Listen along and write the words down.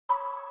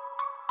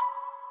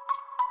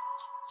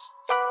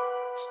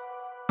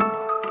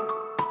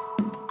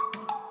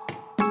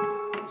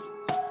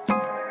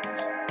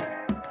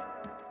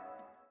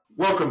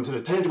Welcome to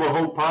the Tangible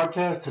Hope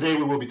Podcast. Today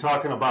we will be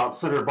talking about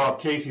Senator Bob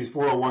Casey's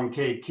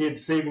 401k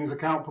Kids Savings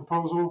Account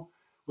proposal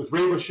with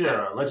Ray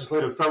Boshara,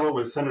 legislative fellow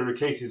with Senator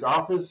Casey's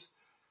office.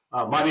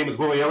 My name is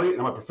Willie Elliott.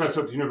 I'm a professor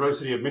at the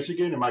University of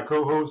Michigan, and my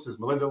co-host is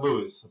Melinda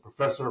Lewis, a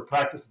professor of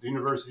practice at the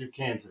University of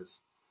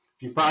Kansas.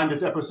 If you find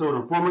this episode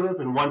informative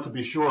and want to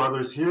be sure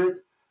others hear it,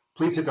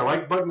 please hit the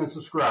like button and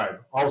subscribe.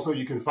 Also,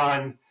 you can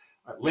find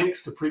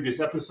links to previous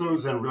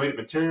episodes and related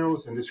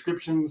materials and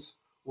descriptions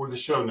or the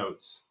show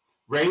notes.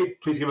 Ray,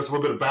 please give us a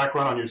little bit of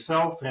background on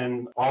yourself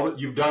and all that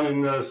you've done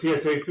in the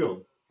CSA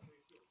field.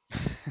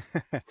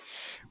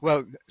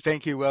 Well,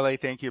 thank you, Willie.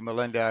 Thank you,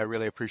 Melinda. I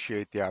really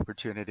appreciate the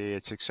opportunity.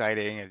 It's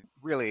exciting. And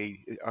really,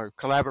 our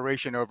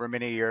collaboration over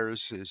many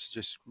years has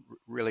just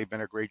really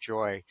been a great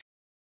joy.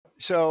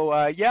 So,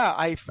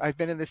 I've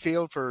been in the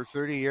field for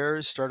 30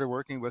 years, started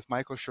working with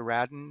Michael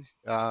Sheridan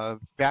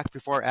back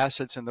before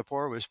Assets in the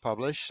Poor was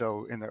published,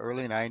 so in the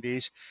early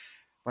 90s,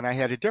 when I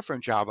had a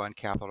different job on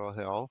Capitol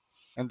Hill.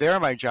 And there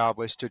my job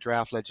was to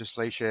draft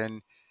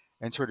legislation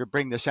and sort of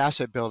bring this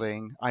asset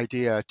building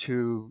idea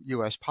to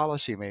U.S.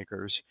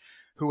 policymakers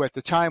who at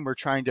the time were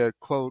trying to,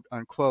 quote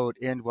unquote,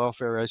 end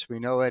welfare as we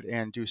know it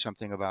and do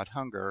something about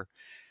hunger.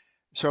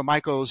 So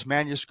Michael's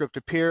manuscript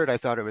appeared. I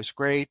thought it was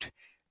great.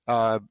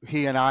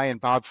 He and I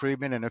and Bob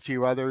Friedman and a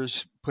few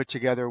others put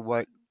together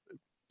what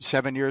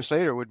 7 years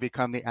later would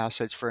become the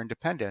Assets for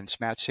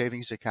Independence, match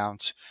savings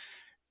accounts,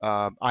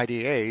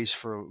 IDAs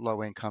for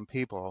low-income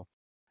people.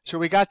 So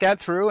we got that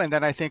through, and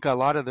then I think a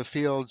lot of the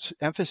field's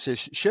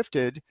emphasis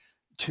shifted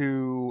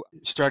to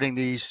starting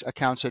these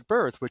accounts at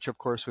birth, which of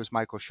course was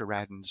Michael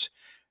Sheridan's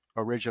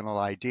original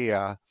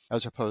idea,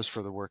 as opposed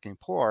for the working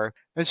poor.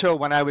 And so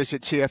when I was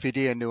at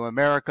CFED in New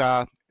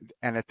America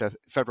and at the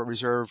Federal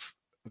Reserve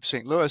of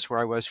St. Louis, where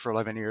I was for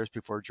 11 years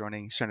before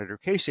joining Senator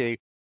Casey,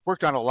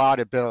 worked on a lot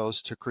of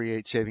bills to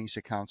create savings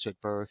accounts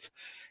at birth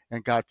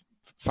and got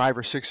 5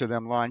 or 6 of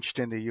them launched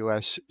in the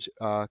U.S.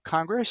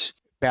 Congress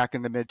back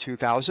in the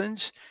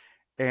mid-2000s.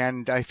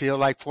 And I feel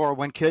like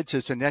 401 Kids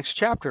is the next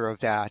chapter of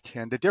that.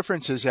 And the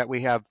difference is that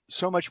we have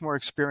so much more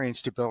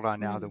experience to build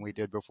on now than we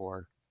did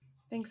before.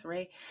 Thanks,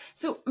 Ray.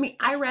 So,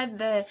 I read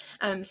the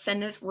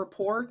Senate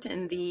report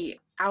and the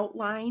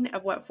outline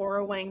of what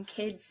 401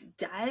 Kids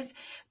does,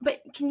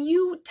 but can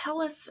you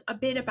tell us a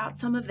bit about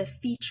some of the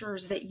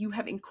features that you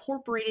have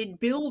incorporated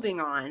building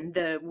on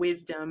the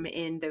wisdom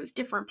in those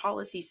different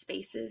policy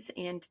spaces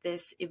and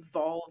this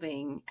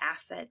evolving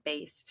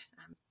asset-based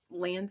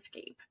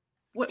landscape?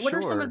 What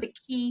are some of the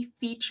key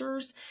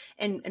features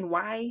and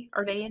why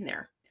are they in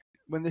there?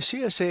 When the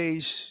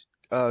CSA's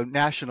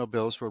national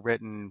bills were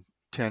written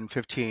 10,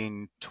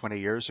 15, 20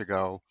 years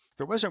ago,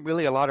 there wasn't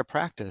really a lot of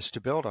practice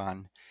to build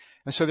on.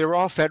 And so they were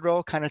all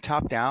federal, kind of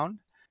top down,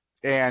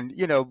 and,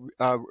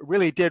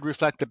 really did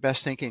reflect the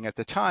best thinking at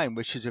the time,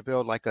 which is to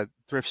build like a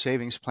thrift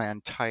savings plan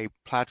type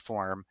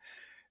platform,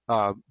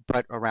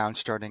 but around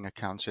starting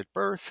accounts at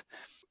birth.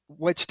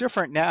 What's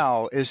different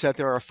now is that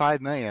there are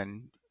 5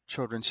 million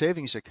children's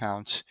savings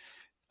accounts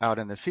out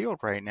in the field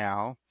right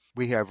now.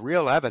 We have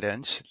real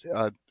evidence,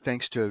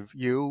 thanks to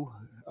you,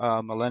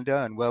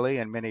 Melinda and Willie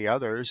and many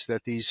others,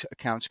 that these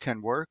accounts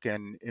can work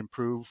and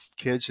improve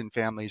kids' and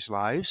families'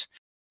 lives.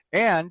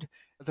 And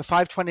the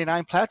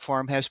 529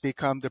 platform has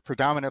become the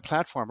predominant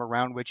platform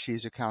around which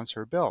these accounts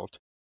are built.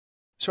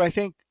 So I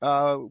think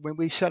when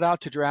we set out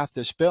to draft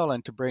this bill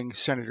and to bring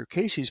Senator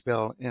Casey's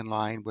bill in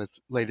line with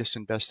latest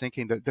and best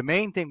thinking, the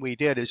main thing we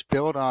did is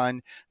build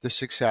on the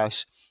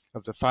success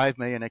of the 5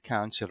 million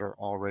accounts that are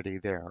already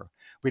there.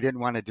 We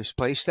didn't want to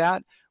displace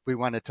that. We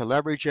wanted to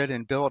leverage it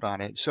and build on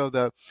it.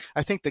 So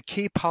I think the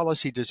key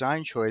policy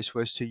design choice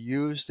was to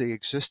use the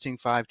existing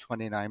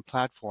 529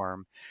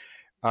 platform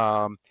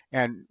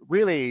and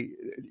really,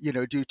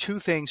 do 2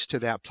 things to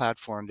that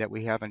platform that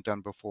we haven't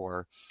done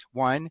before.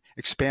 One,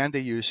 expand the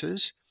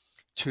uses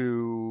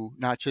to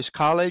not just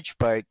college,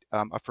 but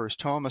a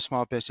first home, a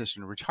small business,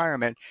 and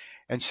retirement.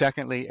 And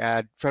secondly,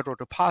 add federal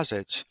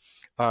deposits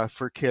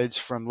for kids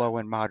from low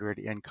and moderate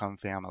income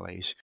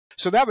families.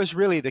 So that was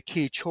really the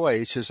key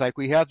choice, is like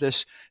we have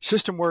this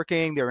system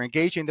working, they're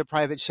engaging the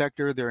private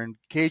sector, they're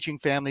engaging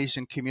families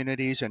and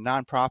communities and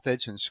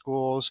nonprofits and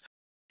schools.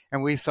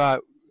 And we thought,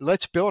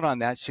 let's build on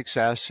that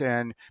success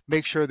and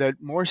make sure that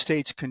more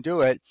states can do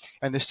it,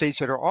 and the states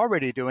that are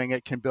already doing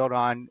it can build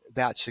on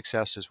that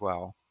success as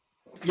well.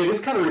 Yeah,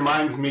 this kind of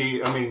reminds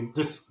me,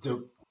 just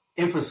to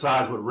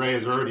emphasize what Ray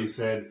has already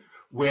said,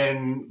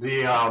 when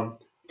the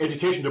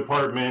Education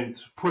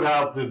Department put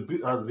out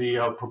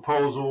the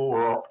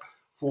proposal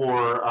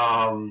for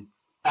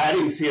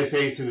adding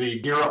CSAs to the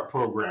Gear Up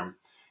program.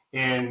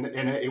 And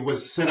it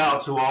was sent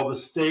out to all the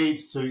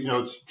states to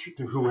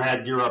who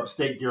had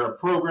state Gear Up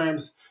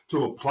programs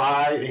to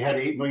apply. They had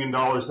 $8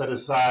 million set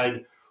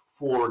aside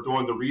for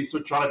doing the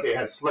research on it. They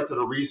had selected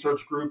a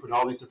research group and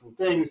all these different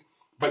things.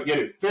 but yet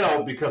it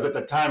failed because at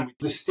the time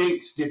the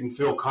states didn't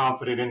feel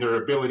confident in their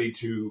ability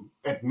to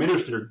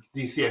administer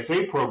these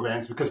CSA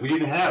programs because we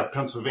didn't have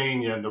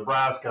Pennsylvania,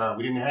 Nebraska,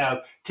 we didn't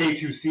have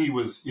K2C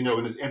was, in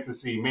its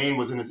infancy, Maine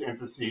was in its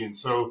infancy, and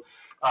so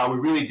we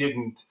really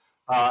didn't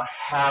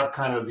have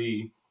kind of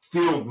the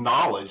field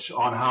knowledge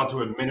on how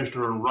to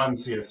administer and run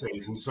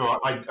CSAs. And so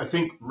I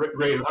think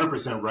Ray is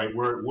 100% right.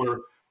 We're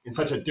in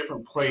such a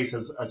different place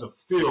as a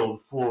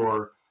field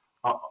for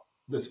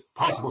the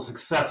possible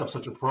success of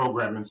such a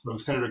program. And so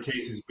Senator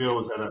Casey's bill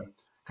is at a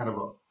kind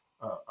of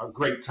a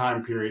great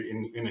time period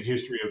in the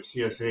history of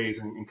CSAs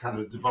and kind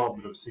of the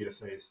development of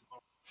CSAs.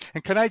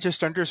 And can I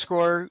just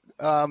underscore,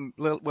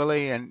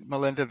 Willie and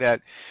Melinda,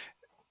 that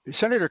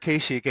Senator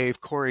Casey gave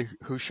Corey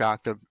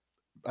Hushak, the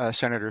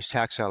Senator's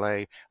Tax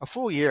LA, a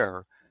full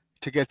year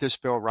to get this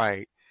bill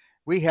right.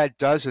 We had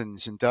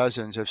dozens and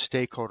dozens of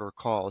stakeholder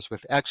calls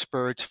with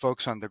experts,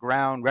 folks on the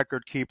ground,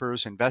 record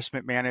keepers,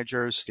 investment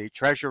managers, state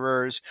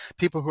treasurers,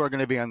 people who are going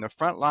to be on the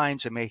front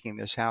lines of making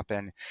this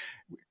happen.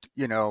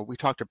 We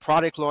talked to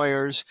product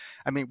lawyers.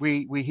 I mean,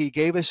 he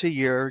gave us a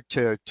year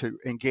to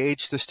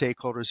engage the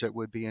stakeholders that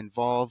would be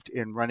involved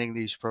in running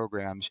these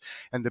programs.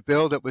 And the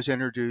bill that was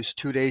introduced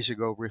 2 days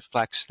ago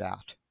reflects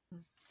that.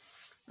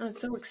 Oh,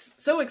 it's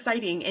so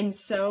exciting, and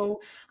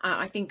so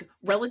I think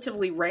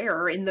relatively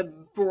rare in the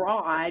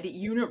broad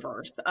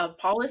universe of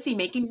policy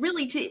making,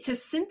 really to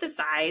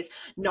synthesize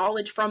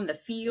knowledge from the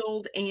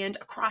field and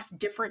across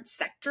different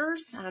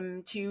sectors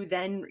to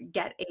then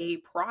get a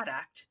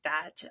product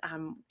that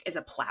is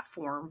a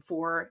platform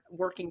for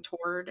working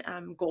toward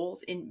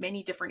goals in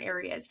many different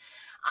areas.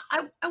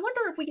 I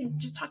wonder if we can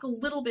just talk a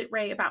little bit,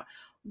 Ray, about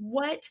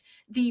what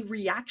the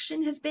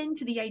reaction has been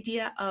to the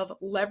idea of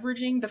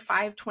leveraging the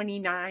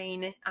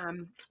 529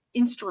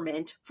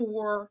 instrument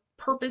for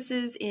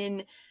purposes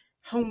in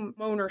home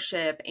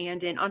ownership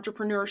and in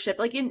entrepreneurship.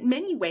 Like in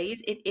many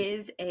ways, it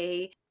is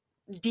a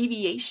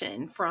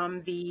deviation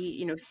from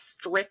the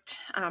strict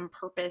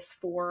purpose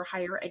for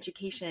higher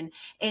education,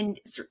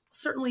 and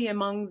certainly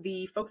among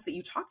the folks that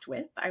you talked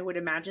with, I would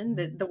imagine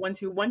that the ones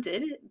who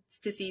wanted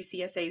to see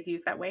CSAs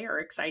used that way are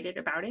excited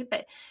about it,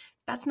 but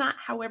that's not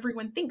how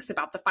everyone thinks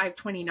about the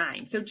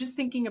 529. So just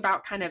thinking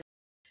about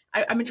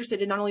I'm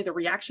interested in not only the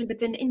reaction, but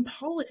then in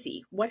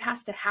policy, what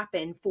has to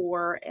happen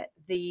for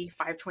the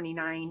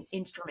 529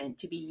 instrument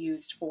to be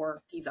used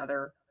for these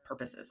other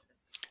purposes?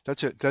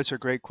 That's a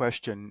great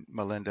question,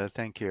 Melinda.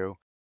 Thank you.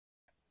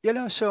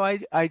 So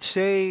I'd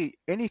say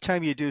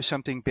anytime you do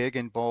something big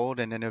and bold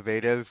and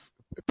innovative,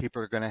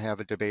 people are going to have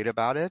a debate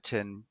about it,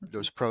 and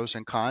there's pros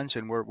and cons,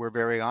 and we're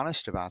very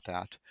honest about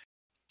that.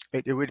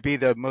 It would be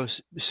the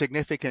most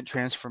significant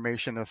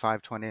transformation of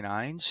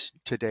 529s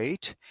to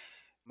date.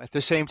 At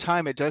the same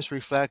time, it does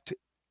reflect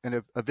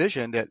a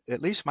vision that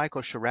at least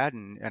Michael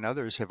Sheridan and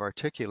others have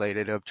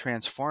articulated of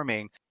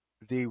transforming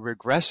the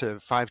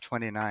regressive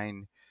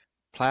 529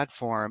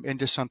 platform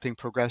into something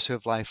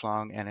progressive,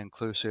 lifelong, and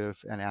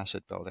inclusive and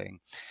asset building.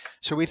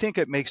 So we think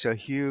it makes a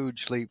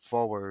huge leap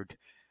forward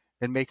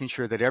in making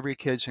sure that every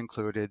kid's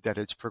included, that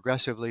it's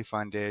progressively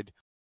funded,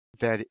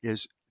 that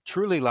is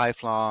truly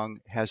lifelong,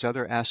 has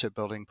other asset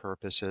building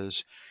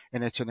purposes,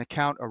 and it's an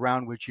account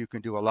around which you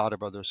can do a lot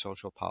of other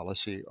social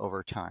policy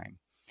over time.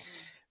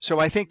 So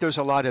I think there's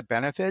a lot of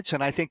benefits,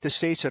 and I think the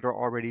states that are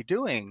already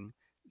doing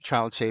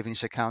child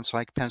savings accounts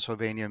like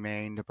Pennsylvania,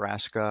 Maine,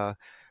 Nebraska,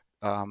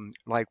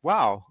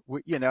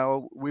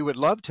 we would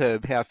love to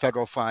have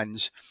federal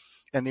funds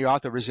and the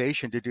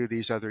authorization to do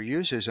these other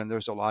uses, and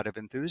there's a lot of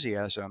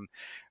enthusiasm.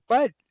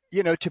 But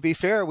to be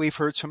fair, we've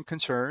heard some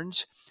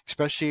concerns,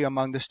 especially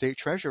among the state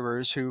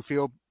treasurers who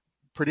feel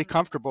pretty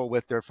comfortable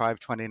with their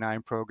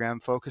 529 program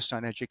focused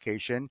on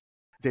education.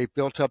 They've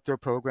built up their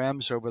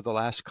programs over the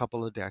last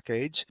couple of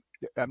decades.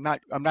 I'm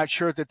not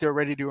sure that they're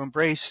ready to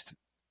embrace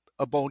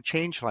a bold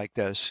change like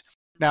this.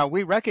 Now,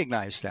 we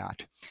recognize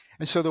that.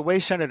 And so the way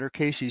Senator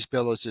Casey's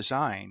bill is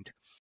designed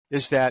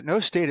is that no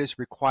state is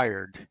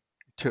required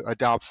to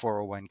adopt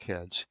 401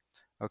 kids.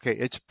 Okay,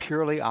 it's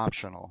purely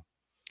optional.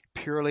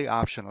 Purely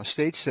optional.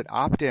 States that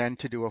opt in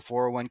to do a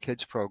 401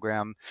 kids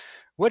program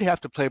would have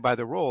to play by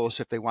the rules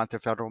if they want the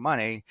federal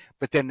money,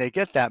 but then they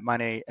get that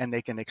money and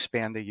they can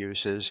expand the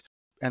uses.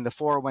 And the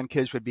 401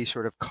 kids would be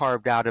sort of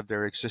carved out of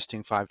their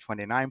existing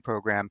 529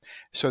 program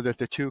so that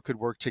the two could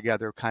work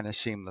together kind of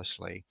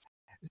seamlessly.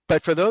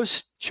 But for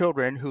those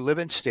children who live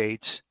in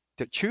states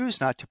that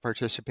choose not to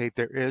participate,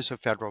 there is a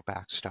federal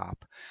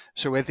backstop.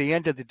 So at the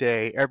end of the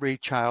day, every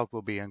child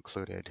will be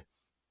included.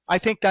 I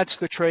think that's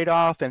the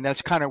trade-off, and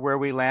that's kind of where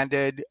we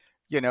landed.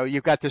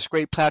 You've got this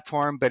great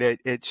platform, but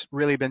it's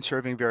really been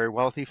serving very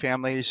wealthy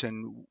families,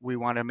 and we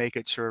want to make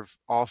it serve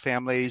all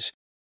families,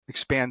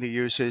 expand the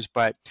uses,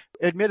 but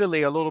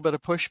admittedly a little bit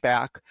of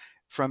pushback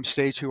from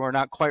states who are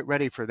not quite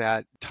ready for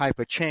that type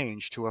of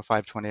change to a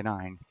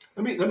 529.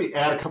 Let me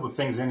add a couple of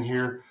things in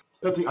here.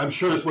 I'm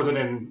sure this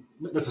wasn't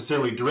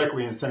necessarily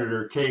directly in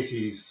Senator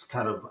Casey's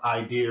kind of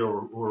idea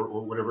or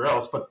whatever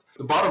else, but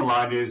the bottom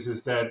line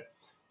is that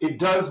it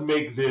does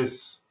make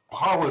this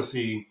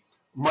policy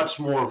much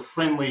more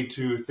friendly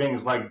to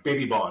things like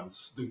baby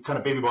bonds, the kind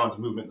of baby bonds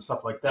movement and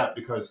stuff like that,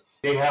 because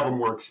they have a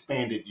more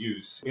expanded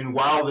use. And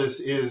while this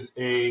is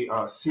a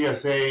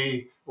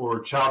CSA or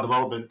child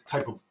development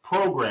type of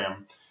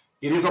program,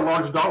 it is a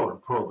large dollar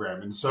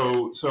program. And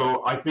so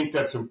I think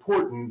that's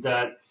important,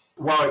 that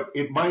while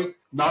it might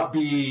not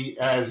be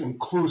as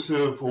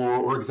inclusive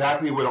or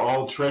exactly what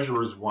all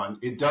treasurers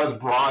want, it does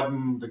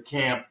broaden the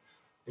camp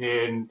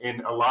and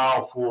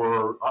allow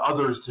for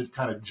others to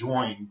kind of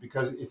join.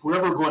 Because if we're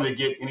ever going to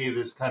get any of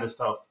this kind of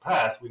stuff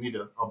passed, we need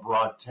a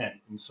broad tent.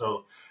 And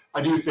so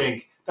I do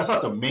think that's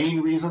not the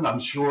main reason. I'm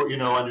sure,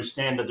 I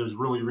understand that there's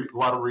really a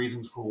lot of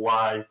reasons for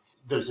why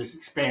there's this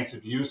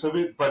expansive use of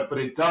it, but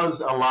it does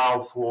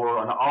allow for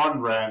an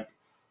on-ramp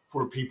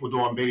for people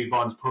doing baby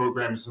bonds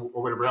programs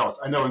or whatever else.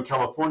 I know in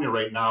California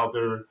right now,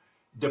 they're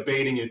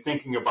debating and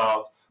thinking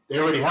about, they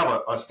already have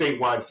a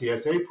statewide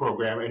CSA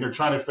program, and they're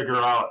trying to figure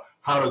out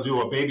how to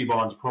do a baby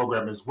bonds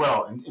program as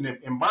well. And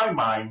in my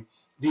mind,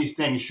 these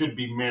things should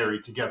be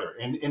married together.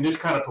 And this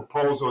kind of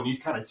proposal and these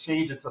kind of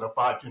changes to the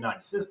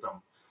 529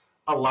 system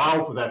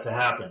allow for that to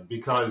happen,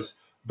 because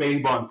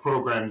baby bond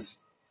programs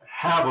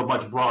have a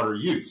much broader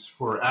use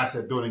for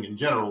asset building in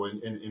general,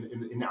 and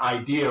the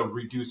idea of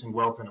reducing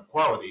wealth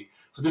inequality.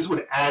 So this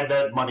would add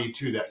that money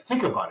to that.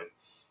 Think about it.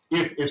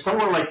 If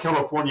somewhere like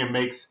California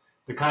makes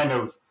the kind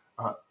of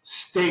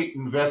state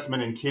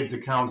investment in kids'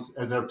 accounts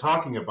as they're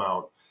talking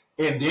about,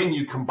 and then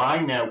you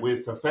combine that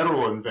with the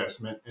federal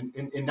investment,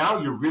 and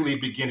now you're really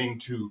beginning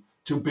to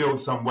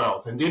build some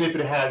wealth. And then if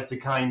it has the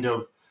kind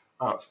of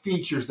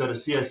features that a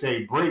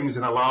CSA brings,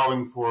 and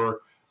allowing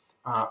for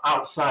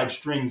outside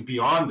streams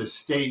beyond the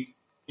state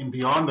and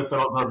beyond the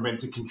federal government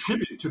to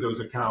contribute to those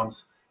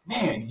accounts,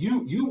 man,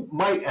 you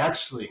might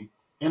actually,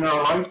 in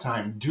our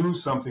lifetime, do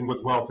something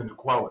with wealth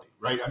inequality,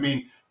 right? I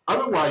mean,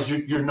 otherwise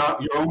you're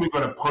only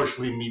going to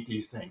partially meet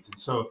these things. And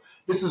so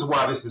this is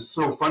why this is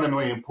so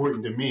fundamentally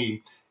important to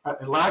me.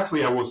 And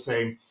lastly, I will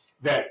say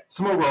that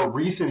some of our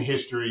recent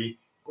history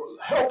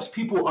helps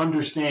people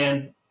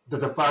understand that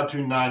the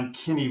 529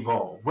 can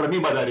evolve. What I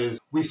mean by that is,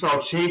 we saw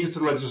changes to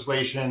the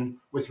legislation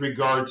with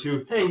regard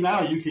to, hey,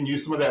 now you can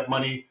use some of that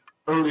money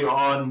early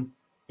on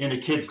in a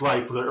kid's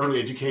life for their early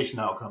education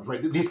outcomes,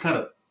 right? These kind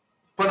of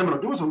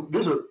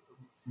fundamental,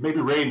 maybe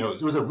Ray knows,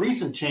 there was a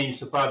recent change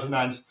to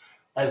 529s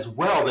as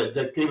well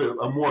that gave it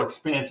a more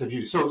expansive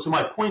use. So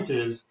my point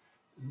is,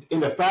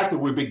 in the fact that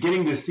we're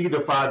beginning to see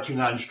the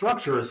 529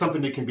 structure as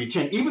something that can be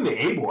changed, even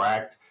the ABLE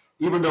Act,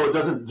 even though it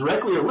doesn't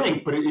directly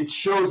link, but it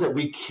shows that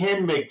we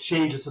can make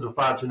changes to the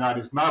 529.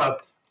 It's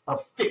not a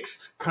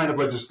fixed kind of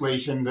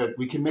legislation, that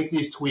we can make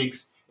these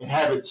tweaks and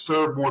have it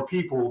serve more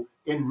people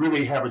and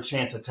really have a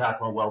chance at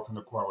tackling wealth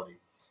inequality.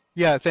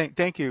 Yeah,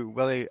 thank you,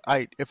 Willie.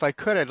 If I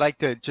could, I'd like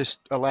to just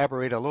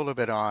elaborate a little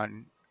bit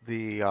on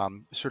the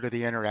sort of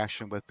the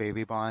interaction with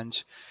baby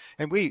bonds.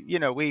 And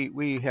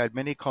we had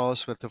many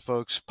calls with the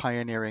folks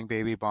pioneering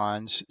baby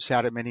bonds,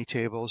 sat at many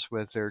tables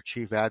with their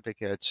chief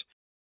advocates.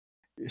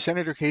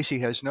 Senator Casey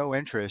has no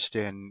interest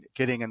in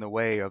getting in the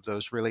way of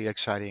those really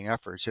exciting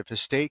efforts. If a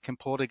state can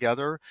pull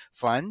together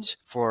funds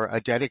for a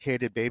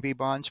dedicated baby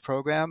bonds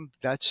program,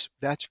 that's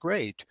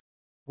great.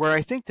 Where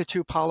I think the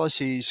two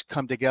policies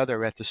come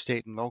together at the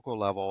state and local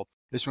level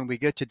is when we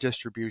get to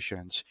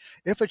distributions.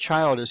 If a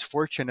child is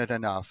fortunate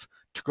enough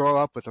to grow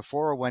up with a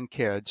 401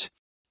 kids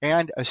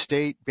and a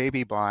state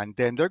baby bond,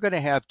 then they're going to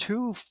have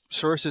two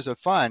sources of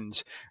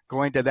funds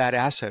going to that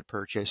asset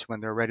purchase when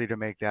they're ready to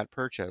make that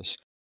purchase.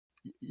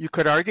 You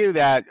could argue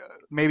that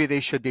maybe they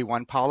should be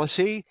one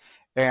policy,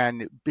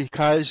 and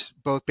because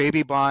both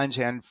baby bonds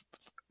and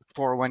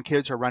 401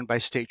 kids are run by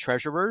state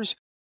treasurers,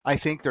 I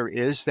think there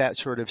is that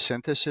sort of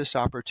synthesis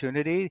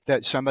opportunity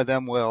that some of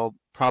them will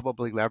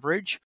probably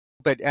leverage.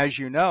 But as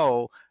you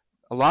know,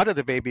 a lot of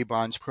the baby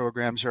bonds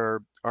programs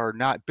are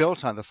not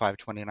built on the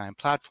 529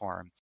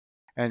 platform,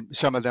 and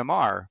some of them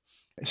are.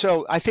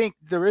 So I think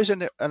there is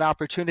an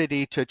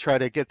opportunity to try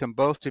to get them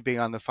both to be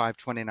on the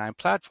 529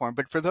 platform.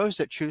 But for those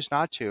that choose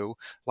not to,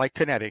 like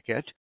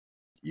Connecticut,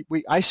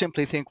 I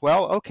simply think,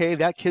 well, okay,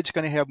 that kid's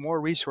going to have more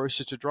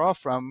resources to draw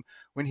from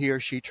when he or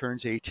she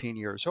turns 18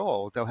 years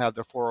old. They'll have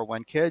their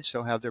 401 kids,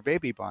 they'll have their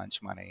baby bonds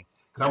money.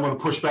 I'm going to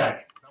push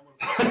back.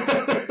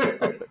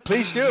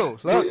 Please do.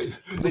 Look,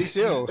 please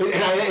do.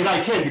 And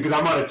I can, because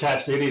I'm not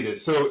attached to any of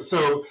this.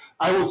 So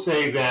I will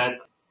say that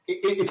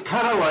it's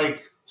kind of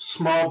like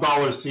small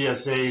dollar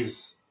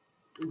CSAs,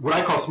 what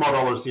I call small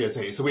dollar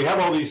CSAs. So we have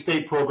all these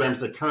state programs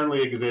that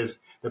currently exist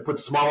that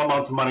put small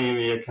amounts of money in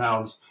the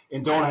accounts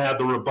and don't have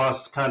the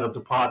robust kind of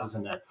deposits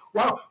in that.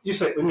 Well, you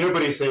say, and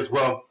everybody says,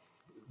 well,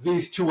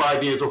 these two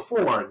ideas are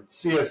foreign,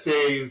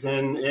 CSAs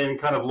and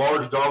kind of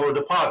large dollar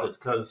deposits,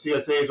 because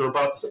CSAs are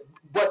about the same.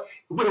 But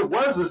what it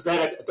was is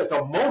that at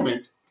the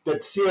moment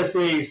that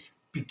CSAs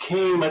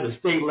became at the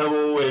state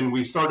level and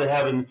we started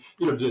having,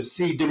 the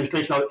seed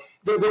demonstration,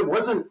 there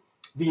wasn't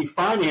the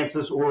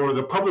finances or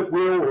the public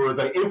will or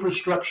the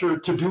infrastructure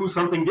to do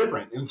something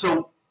different. And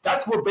so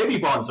that's where baby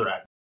bonds are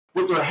at.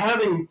 What they're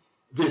having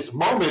this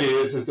moment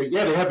is that,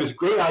 yeah, they have this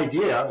great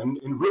idea, and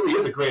really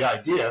is a great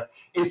idea.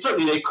 And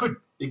certainly they could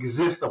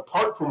exist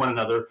apart from one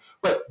another.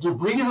 But the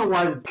reason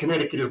why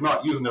Connecticut is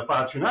not using the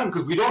 529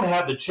 because we don't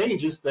have the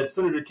changes that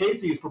Senator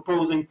Casey is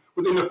proposing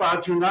within the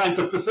 529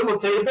 to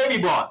facilitate a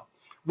baby bond.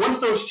 Once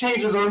those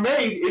changes are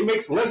made, it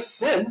makes less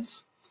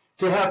sense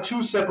to have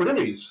two separate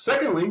entities.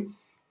 Secondly,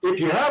 if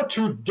you have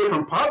two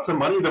different pots of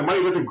money, the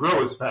money doesn't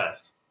grow as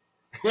fast.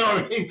 You know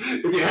what I mean?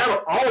 If you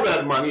have all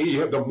that money,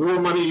 the more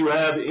money you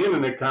have in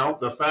an account,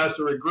 the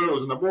faster it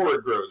grows and the more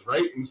it grows,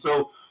 right? And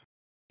so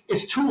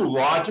it's too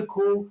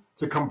logical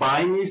to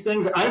combine these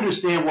things. I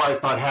understand why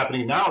it's not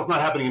happening now. It's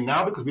not happening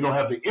now because we don't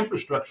have the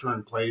infrastructure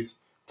in place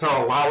to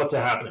allow it to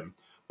happen.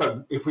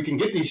 But if we can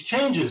get these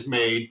changes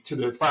made to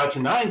the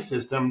 529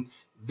 system,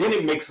 then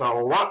it makes a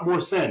lot more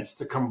sense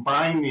to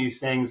combine these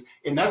things.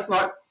 And that's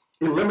not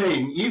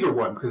eliminating either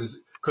one because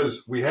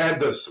we had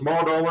the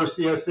small dollar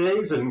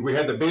CSAs and we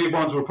had the baby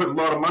bonds who were putting a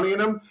lot of money in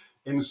them.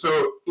 And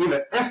so in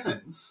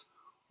essence,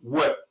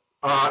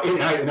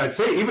 and I'd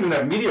say even in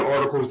that media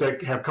articles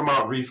that have come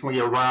out recently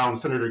around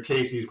Senator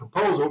Casey's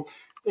proposal,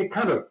 they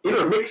kind of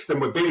intermix them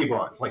with baby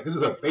bonds. Like this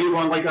is a baby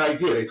bond-like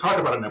idea. They talk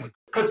about it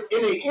because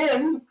in the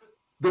end,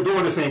 they're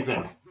doing the same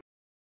thing.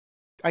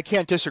 I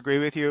can't disagree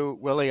with you,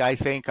 Willie. I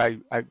think I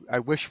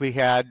wish we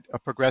had a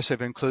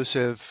progressive,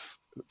 inclusive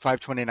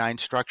 529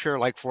 structure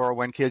like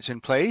 401 kids in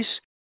place.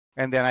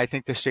 And then I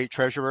think the state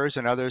treasurers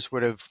and others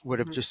would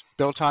have just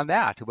built on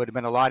that. It would have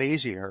been a lot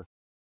easier.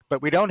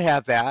 But we don't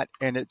have that.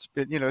 And it's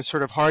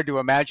sort of hard to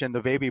imagine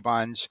the baby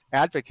bonds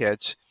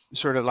advocates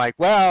sort of like,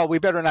 well, we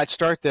better not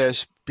start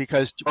this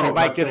because we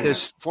might get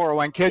this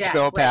 401 kids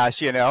bill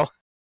passed,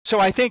 So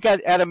I think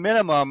at a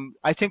minimum,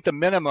 the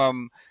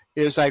minimum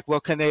is like, well,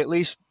 can they at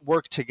least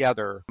work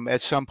together at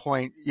some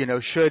point,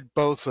 should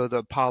both of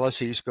the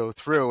policies go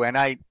through? And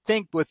I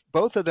think with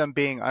both of them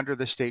being under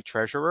the state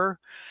treasurer,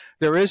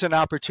 there is an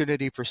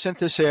opportunity for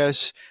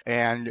synthesis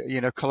and,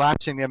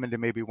 collapsing them into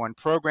maybe one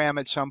program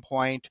at some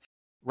point,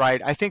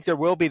 right? I think there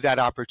will be that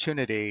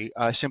opportunity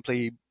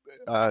simply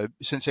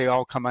since they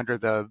all come under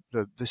the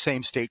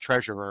same state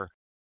treasurer.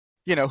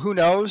 Who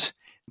knows?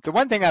 The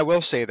one thing I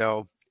will say,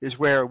 though, is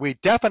where we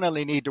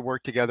definitely need to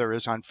work together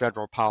is on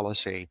federal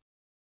policy.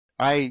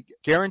 I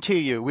guarantee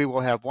you we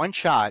will have one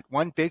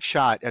big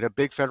shot at a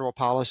big federal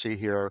policy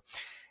here.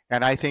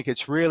 And I think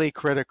it's really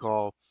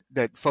critical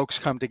that folks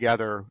come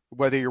together,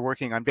 whether you're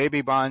working on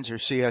baby bonds or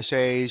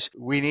CSAs.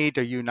 We need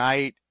to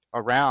unite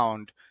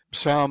around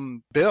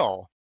some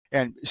bill.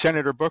 And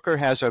Senator Booker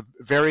has a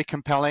very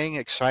compelling,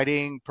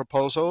 exciting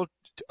proposal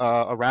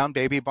around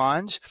baby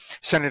bonds.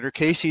 Senator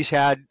Casey's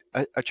had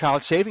a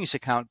child savings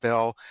account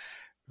bill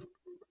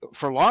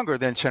for longer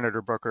than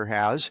Senator Booker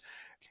has.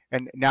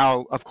 And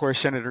now, of course,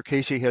 Senator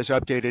Casey has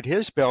updated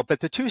his bill,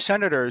 but the two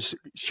senators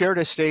shared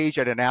a stage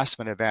at an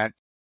Aspen event,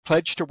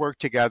 pledged to work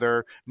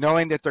together,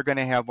 knowing that they're going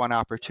to have one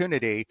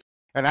opportunity.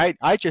 And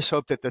I just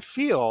hope that the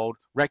field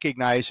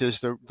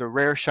recognizes the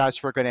rare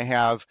shots we're going to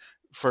have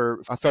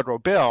for a federal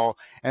bill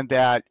and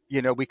that,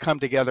 we come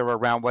together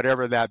around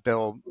whatever that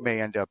bill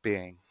may end up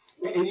being.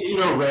 And,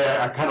 Ray,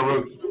 I kind of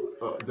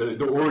wrote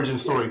the origin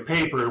story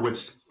paper,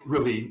 which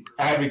really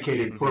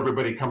advocated for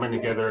everybody coming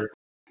together.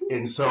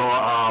 And so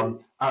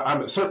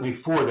I'm certainly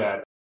for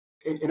that.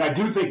 And I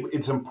do think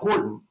it's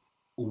important,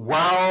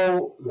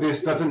 while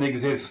this doesn't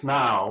exist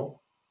now,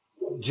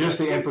 just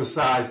to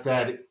emphasize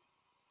that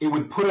it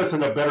would put us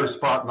in a better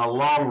spot in the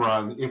long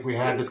run if we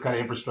had this kind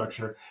of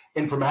infrastructure.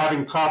 And from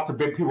having talked to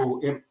big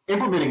people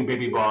implementing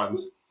baby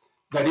bonds,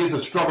 that is a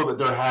struggle that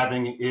they're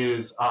having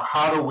is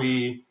how do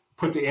we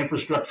put the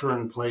infrastructure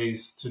in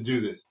place to do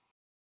this?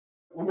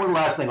 One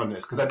last thing on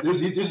this, because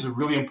this is a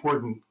really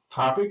important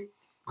topic.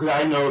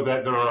 Because I know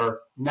that there are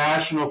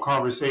national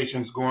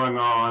conversations going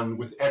on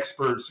with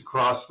experts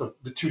across the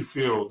two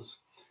fields,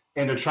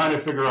 and they're trying to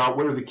figure out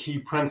what are the key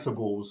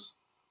principles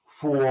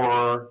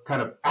for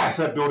kind of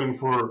asset building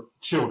for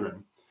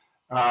children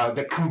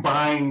that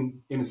combine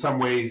in some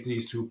ways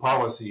these two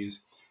policies.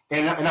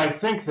 And I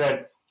think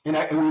that,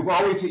 and we've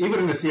always,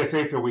 even in the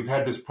CSA field, we've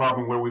had this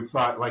problem where we've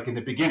thought, like in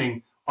the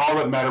beginning, all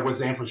that mattered was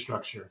the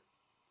infrastructure,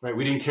 right?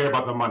 We didn't care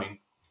about the money.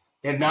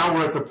 And now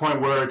we're at the point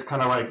where it's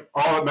kind of like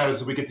all that matters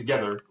is we get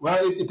together. Well,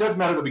 it does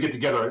matter that we get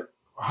together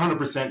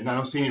 100%, and I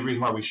don't see any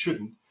reason why we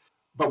shouldn't.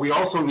 But we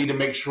also need to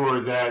make sure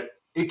that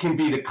it can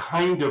be the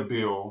kind of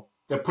bill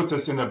that puts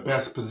us in the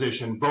best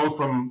position, both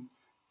from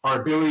our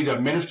ability to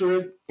administer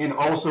it and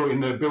also in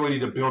the ability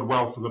to build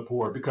wealth for the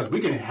poor. Because we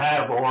can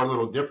have all our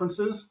little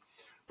differences,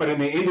 but in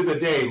the end of the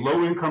day,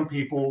 low-income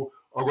people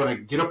are going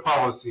to get a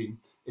policy,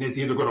 and it's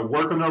either going to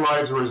work in their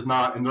lives or it's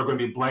not, and they're going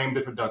to be blamed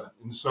if it doesn't.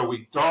 And so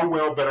we darn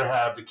well better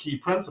have the key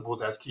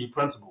principles as key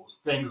principles,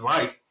 things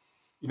like,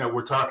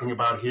 we're talking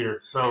about here.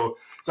 So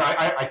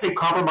I think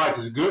compromise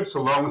is good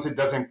so long as it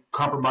doesn't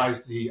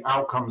compromise the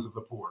outcomes of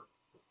the poor.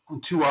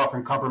 And too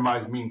often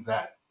compromise means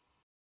that.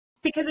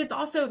 Because it's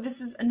also, this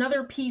is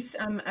another piece,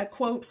 a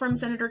quote from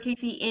Senator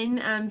Casey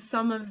in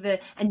some of the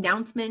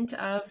announcement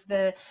of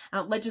the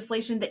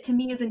legislation, that to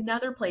me is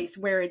another place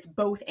where it's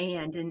both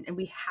and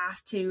we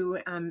have to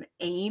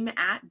aim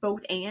at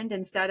both and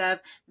instead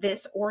of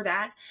this or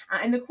that.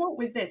 And the quote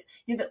was this,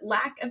 that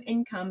lack of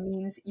income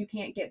means you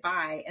can't get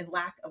by, and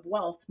lack of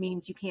wealth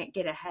means you can't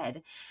get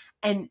ahead.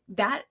 And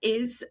that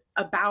is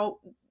about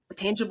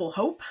tangible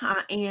hope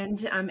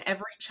and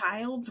every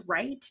child's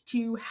right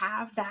to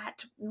have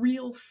that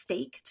real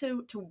stake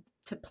to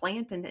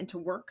plant and to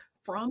work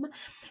from.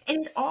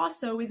 And it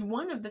also is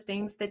one of the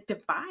things that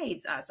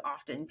divides us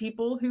often.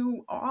 People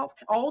who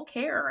all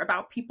care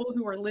about people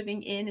who are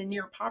living in and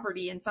near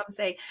poverty, and some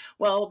say,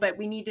 well, but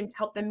we need to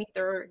help them meet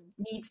their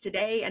needs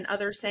today, and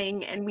others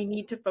saying, and we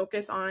need to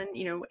focus on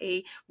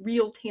a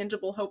real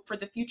tangible hope for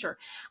the future.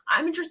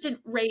 I'm interested,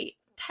 Ray,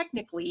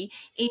 technically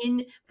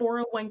in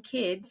 401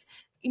 kids,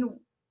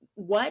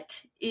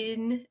 what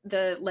in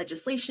the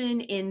legislation,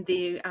 in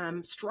the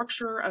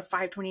structure of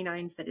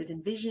 529s that is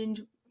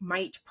envisioned,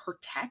 might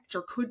protect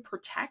or could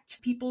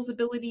protect people's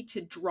ability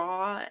to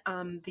draw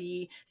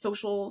the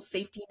social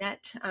safety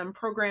net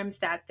programs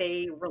that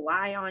they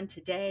rely on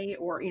today,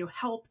 or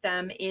help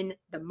them in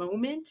the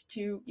moment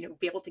to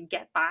be able to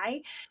get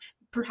by,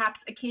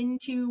 perhaps akin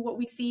to what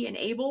we see in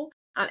ABLE.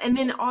 And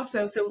then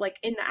also, so like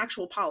in the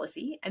actual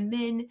policy, and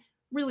then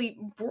really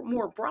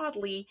more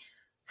broadly,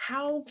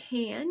 how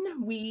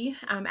can we,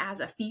 as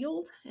a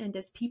field and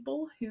as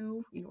people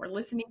who are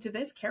listening to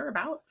this, care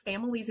about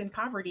families in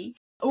poverty,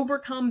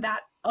 overcome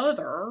that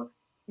other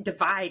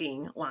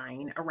dividing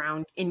line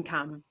around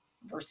income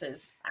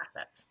versus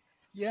assets?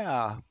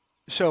 Yeah.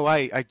 So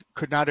I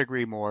could not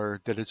agree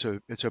more that it's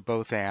a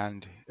both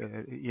and.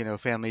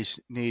 Families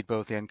need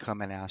both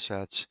income and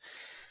assets.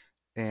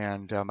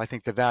 And I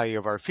think the value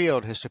of our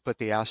field is to put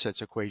the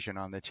assets equation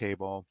on the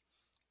table.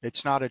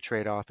 It's not a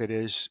trade-off. It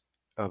is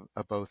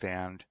a both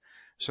and.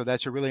 So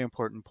that's a really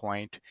important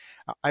point.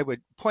 I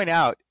would point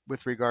out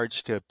with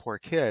regards to poor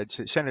kids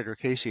that Senator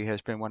Casey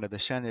has been one of the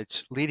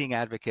Senate's leading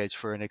advocates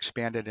for an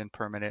expanded and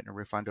permanent and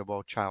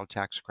refundable child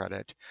tax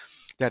credit.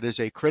 That is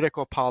a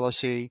critical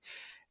policy,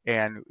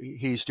 and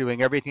he's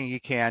doing everything he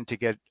can to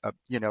get,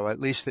 at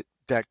least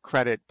that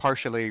credit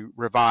partially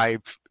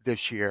revived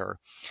this year.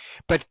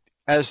 But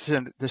as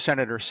the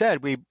senator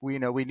said, we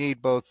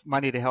need both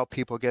money to help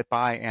people get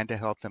by and to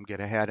help them get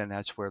ahead, and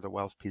that's where the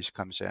wealth piece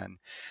comes in.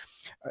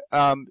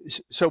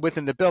 So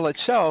within the bill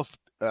itself,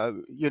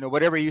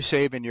 whatever you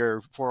save in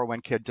your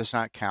 401 kid does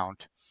not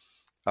count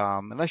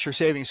unless your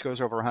savings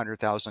goes over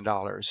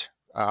 $100,000,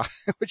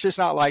 which is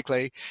not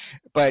likely.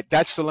 But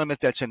that's the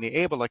limit that's in the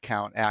ABLE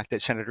Account Act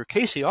that Senator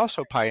Casey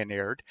also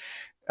pioneered.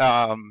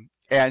 And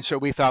so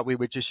we thought we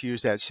would just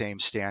use that same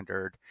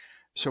standard.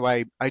 So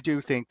I do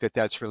think that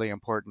that's really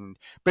important.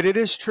 But it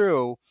is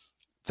true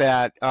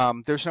that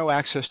there's no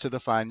access to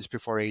the funds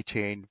before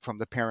 18 from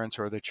the parents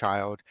or the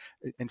child.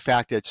 In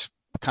fact, it's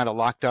kind of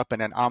locked up in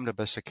an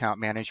omnibus account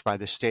managed by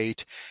the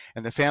state,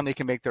 and the family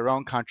can make their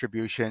own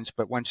contributions,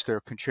 but once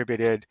they're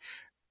contributed,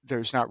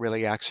 there's not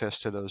really access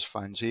to those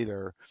funds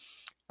either.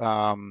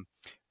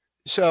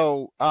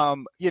 So,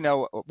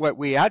 what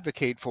we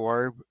advocate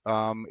for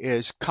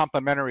is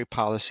complementary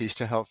policies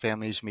to help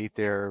families meet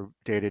their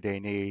day-to-day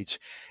needs.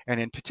 And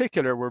in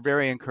particular, we're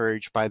very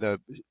encouraged by the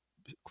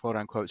quote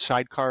unquote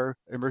sidecar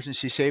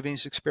emergency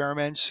savings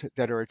experiments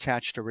that are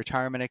attached to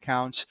retirement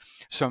accounts,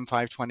 some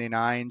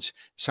 529s,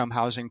 some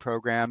housing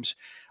programs.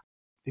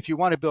 If you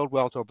want to build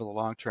wealth over the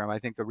long term, I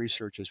think the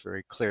research is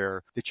very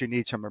clear that you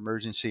need some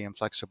emergency and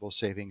flexible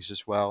savings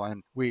as well.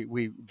 And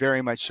we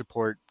very much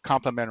support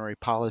complementary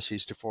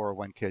policies to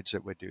 401 kids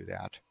that would do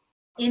that.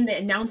 In the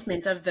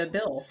announcement of the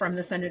bill from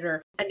the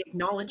senator, an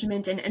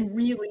acknowledgement and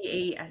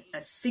really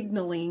a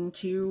signaling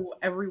to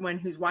everyone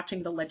who's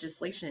watching the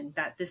legislation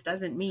that this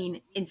doesn't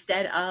mean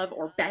instead of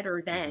or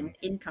better than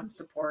income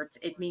supports.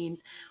 It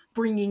means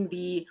bringing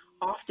the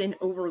often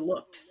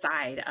overlooked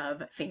side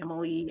of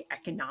family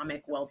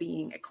economic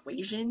well-being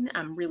equation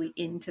really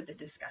into the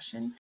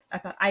discussion. I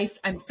thought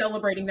I'm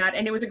celebrating that.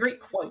 And it was a great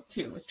quote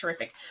too. It was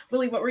terrific.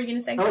 Willie, what were you going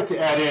to say? I'd like to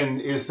add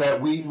in is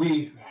that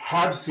we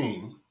have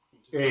seen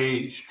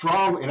a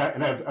strong, and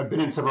I've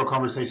been in several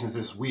conversations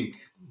this week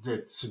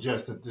that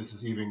suggest that this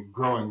is even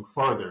growing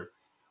farther.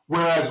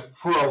 Whereas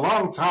for a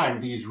long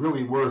time, these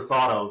really were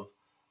thought of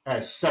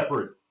as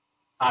separate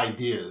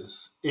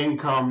ideas,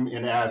 income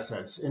and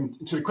assets. And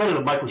to the credit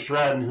of Michael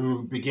Stratton,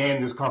 who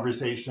began this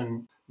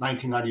conversation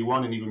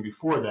 1991 and even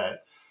before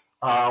that,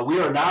 we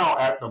are now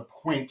at the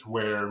point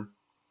where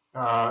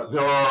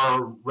there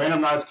are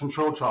randomized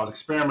control trials,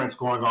 experiments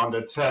going on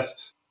to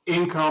test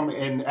income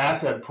and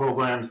asset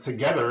programs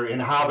together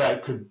and how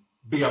that could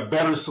be a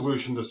better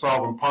solution to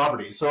solving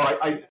poverty. So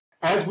I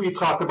as we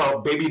talk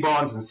about baby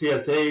bonds and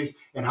CSAs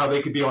and how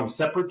they could be on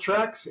separate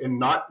tracks and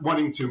not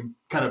wanting to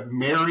kind of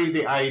marry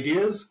the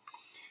ideas,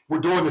 we're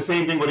doing the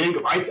same thing with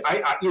income.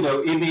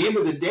 In the end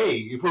of the day,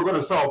 if we're going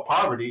to solve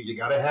poverty, you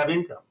got to have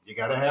income, you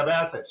got to have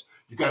assets,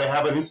 you got to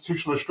have an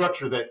institutional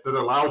structure that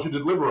allows you to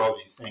deliver all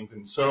these things.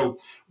 And so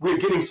we're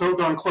getting so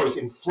darn close.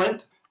 In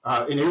Flint,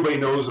 And everybody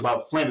knows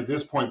about Flint at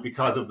this point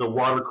because of the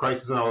water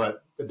crisis and all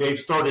that. They've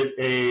started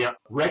a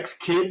Rex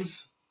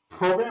Kids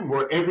program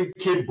where every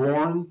kid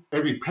born,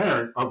 every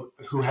parent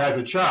who has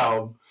a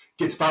child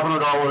gets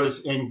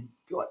 $500 in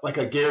like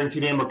a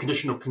guaranteed or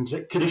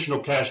conditional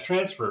cash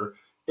transfer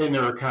in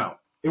their account.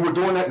 And we're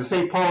doing that in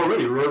St. Paul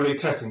already. We're already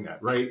testing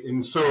that, right?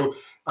 And so,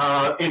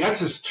 and that's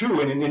just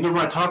two. And then when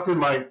I talk to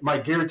my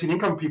guaranteed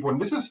income people,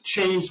 and this has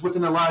changed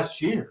within the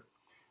last year,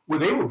 where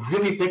they were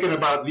really thinking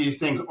about these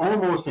things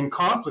almost in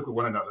conflict with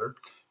one another,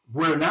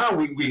 where now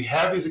we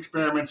have these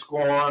experiments go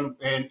on,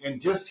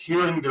 and just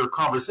hearing their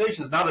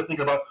conversations, now they're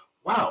thinking about,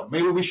 wow,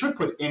 maybe we should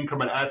put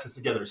income and assets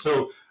together.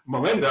 So,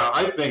 Melinda,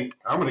 I think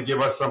I'm going to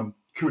give us some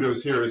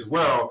kudos here as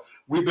well.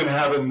 We've been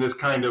having this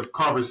kind of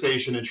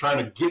conversation and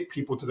trying to get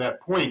people to that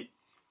point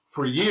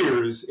for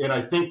years, and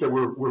I think that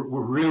we're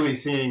really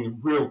seeing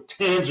real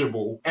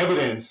tangible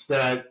evidence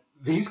that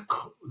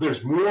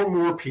there's more and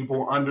more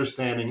people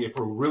understanding if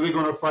we're really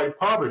going to fight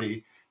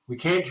poverty, we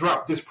can't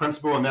drop this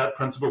principle and that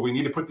principle. We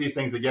need to put these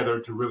things together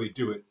to really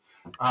do it.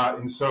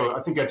 And so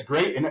I think that's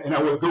great. And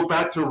I will go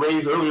back to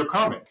Ray's earlier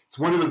comment. It's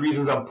one of the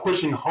reasons I'm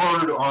pushing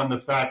hard on the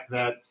fact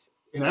that,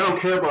 and I don't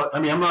care about,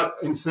 I'm not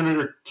in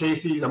Senator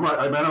Casey's, I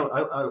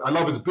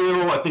love his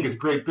bill. I think it's a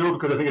great bill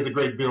because I think it's a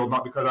great bill,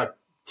 not because I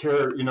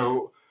care,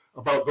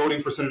 about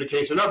voting for Senator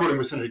Casey or not voting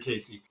for Senator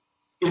Casey.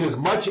 In as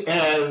much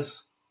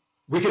as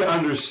we can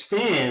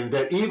understand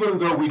that even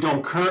though we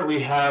don't currently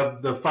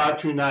have the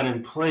 529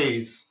 in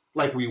place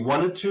like we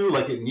wanted to,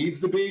 like it needs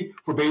to be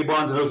for baby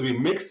bonds and those to be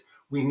mixed,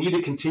 we need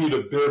to continue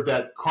to build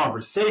that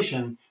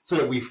conversation so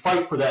that we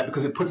fight for that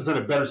because it puts us in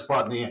a better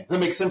spot in the end. Does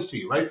that make sense to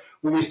you, right?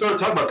 When we started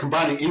talking about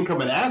combining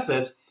income and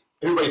assets,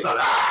 everybody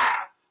thought,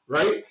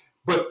 right?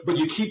 But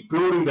you keep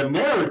building the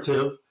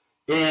narrative,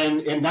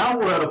 and now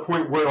we're at a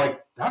point where, like,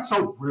 that's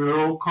a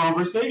real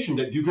conversation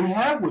that you can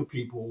have with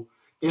people,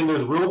 and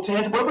there's real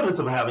tangible evidence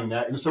of having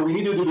that. And so we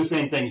need to do the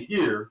same thing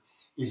here.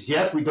 Is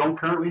yes, we don't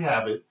currently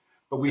have it,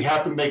 but we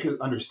have to make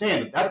it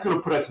understand that that's going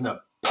to put us in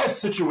the best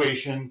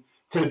situation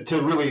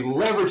to really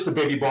leverage the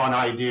baby bond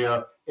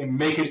idea and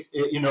make it,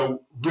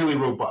 really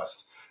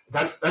robust.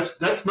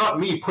 That's not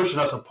me pushing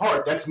us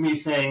apart. That's me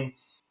saying,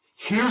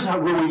 here's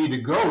where we need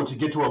to go to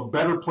get to a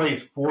better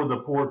place for the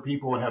poor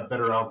people and have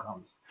better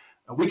outcomes.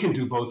 And we can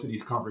do both of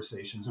these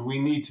conversations, and we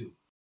need to.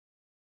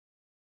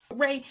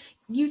 Ray,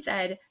 you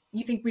said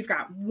you think we've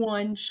got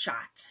one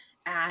shot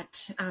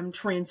at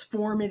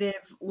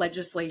transformative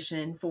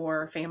legislation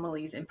for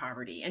families in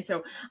poverty. And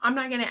so I'm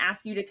not going to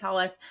ask you to tell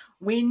us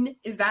when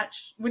is that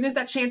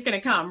chance going to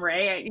come,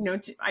 Ray?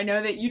 I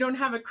know that you don't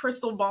have a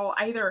crystal ball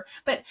either,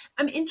 but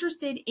I'm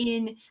interested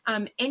in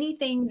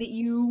anything that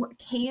you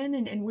can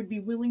and would be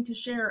willing to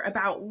share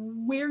about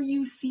where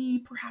you see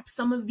perhaps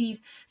some of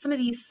these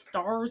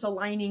stars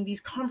aligning, these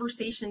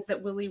conversations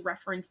that Willie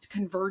referenced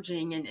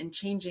converging and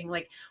changing.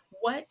 Like,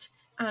 what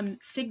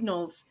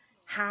signals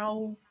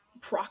how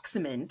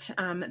proximate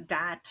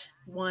that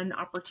one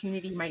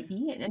opportunity might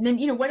be in, and then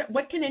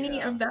what can any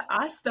of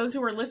those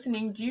who are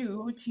listening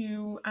do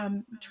to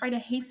try to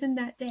hasten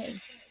that day?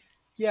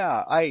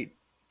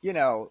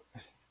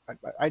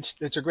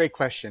 It's a great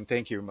question.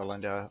 Thank you,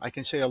 Melinda. I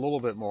can say a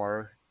little bit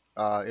more.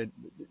 It's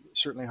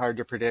certainly hard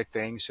to predict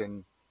things,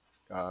 and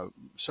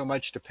so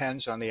much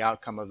depends on the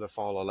outcome of the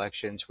fall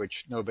elections,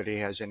 which nobody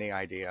has any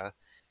idea.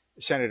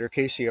 Senator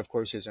Casey, of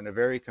course, is in a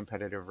very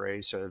competitive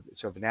race.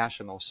 It's of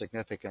national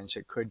significance.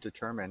 It could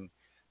determine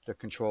the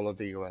control of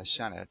the U.S.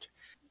 Senate.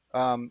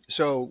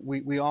 So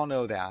we all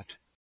know that.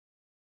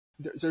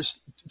 There's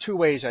two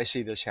ways I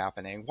see this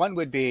happening. One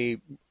would be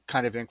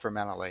kind of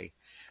incrementally.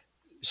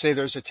 Say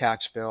there's a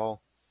tax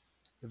bill.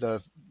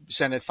 The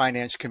Senate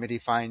Finance Committee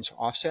finds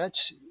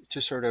offsets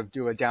to sort of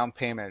do a down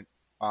payment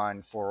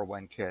on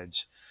 401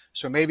 kids.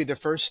 So maybe the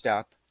first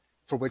step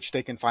for which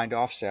they can find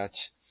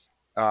offsets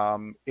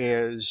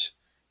is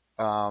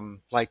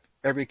like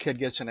every kid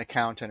gets an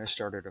account and a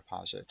starter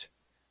deposit.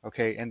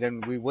 Okay. And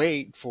then we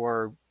wait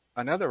for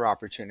another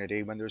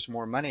opportunity when there's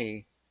more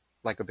money,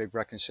 like a big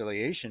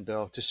reconciliation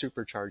bill, to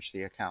supercharge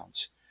the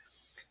accounts.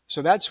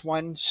 So that's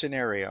one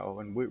scenario.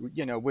 And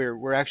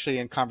we're actually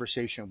in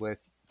conversation with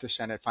the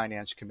Senate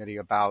Finance Committee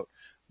about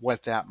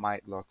what that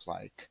might look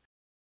like.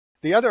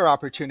 The other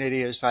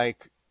opportunity is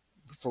like,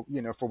 for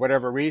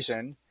whatever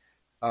reason,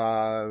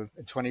 in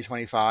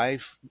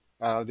 2025,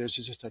 there's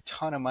just a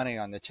ton of money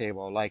on the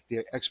table, like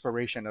the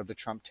expiration of the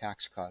Trump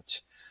tax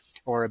cuts,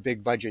 or a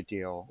big budget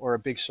deal, or a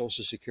big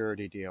Social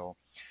Security deal.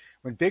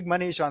 When big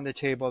money's on the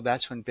table,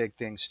 that's when big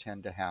things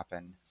tend to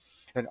happen.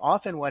 And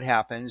often what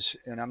happens,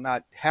 and I'm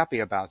not happy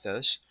about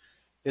this,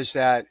 is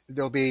that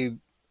there'll be,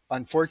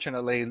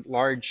 unfortunately,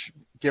 large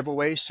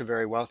giveaways to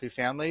very wealthy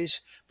families,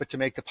 but to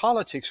make the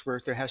politics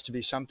work, there has to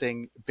be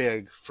something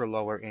big for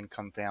lower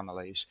income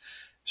families.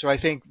 So I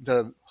think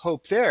the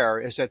hope there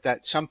is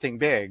that something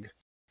big,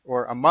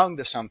 or among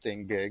the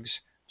something big,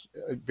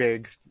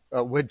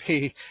 would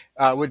be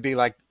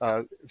like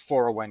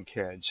 401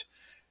 kids.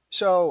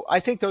 So I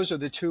think those are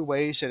the two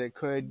ways that it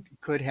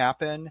could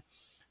happen.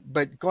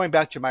 But going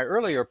back to my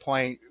earlier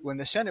point, when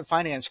the Senate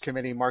Finance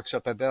Committee marks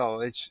up a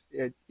bill,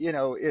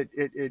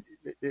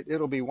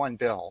 it'll be one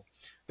bill.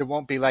 There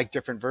won't be like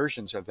different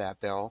versions of that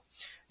bill,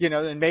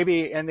 and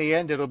maybe in the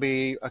end it'll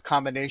be a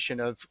combination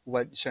of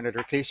what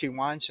Senator Casey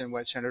wants and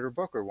what Senator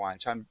Booker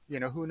wants.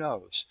 Who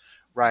knows,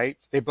 right?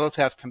 They both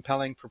have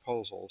compelling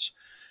proposals.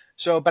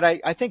 So, but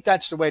I think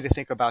that's the way to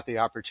think about the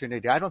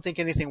opportunity. I don't think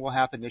anything will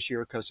happen this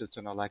year because it's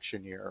an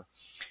election year,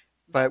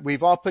 but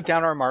we've all put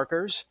down our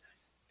markers.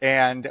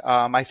 And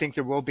I think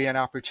there will be an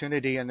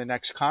opportunity in the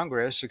next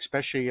Congress,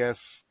 especially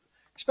if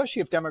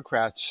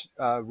Democrats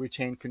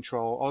retain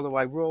control. Although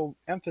I will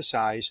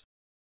emphasize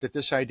that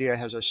this idea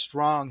has a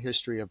strong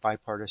history of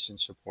bipartisan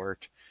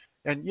support.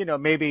 And,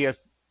 maybe if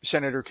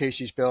Senator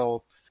Casey's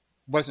bill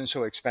wasn't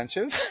so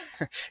expensive,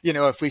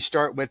 if we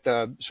start with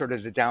the sort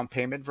of the down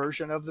payment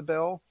version of the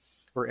bill,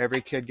 where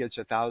every kid gets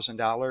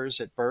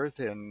 $1,000 at birth,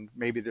 and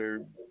maybe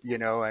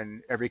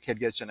and every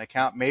kid gets an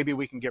account, maybe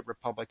we can get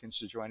Republicans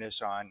to join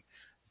us on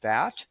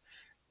that.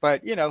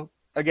 But,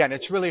 again,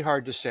 it's really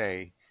hard to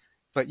say,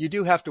 but you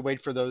do have to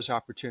wait for those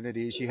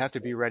opportunities. You have to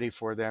be ready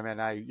for them. And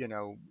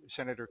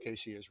Senator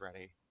Casey is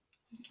ready.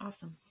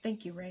 Awesome.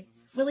 Thank you, Ray.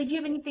 Willie, do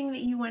you have anything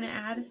that you want to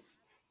add?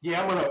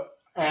 Yeah, I'm going to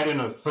add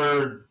in a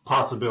third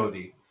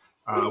possibility,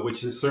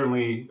 which is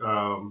certainly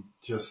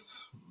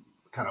just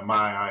kind of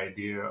my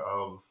idea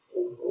of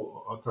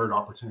a third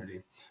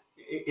opportunity.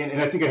 And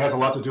I think it has a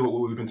lot to do with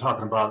what we've been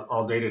talking about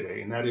all day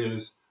today, and that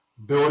is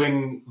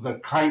building the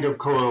kind of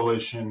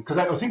coalition, because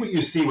I think what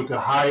you see with the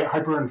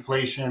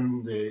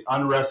hyperinflation, the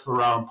unrest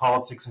around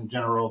politics in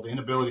general, the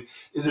inability,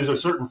 is there's a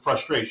certain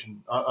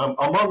frustration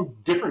among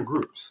different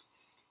groups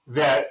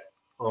that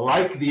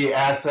like the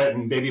asset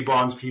and baby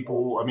bonds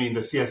people, the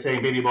CSA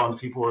and baby bonds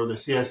people, or the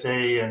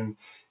CSA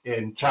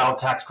and child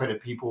tax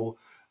credit people,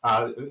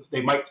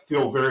 they might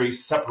feel very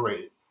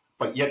separated,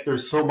 but yet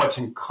there's so much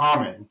in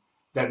common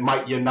that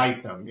might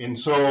unite them. And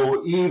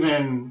so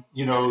even,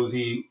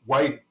 the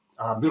white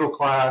middle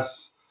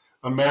class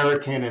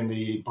American and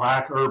the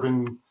black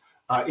urban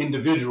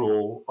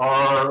individual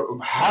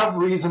have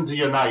reason to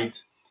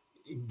unite,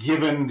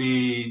 given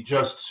the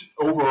just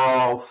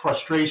overall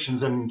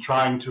frustrations in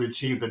trying to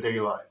achieve their daily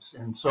lives.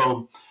 And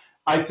so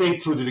I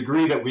think to the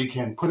degree that we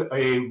can put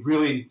a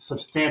really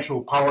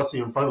substantial policy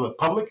in front of the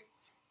public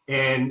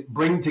and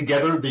bring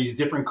together these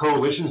different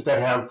coalitions that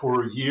have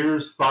for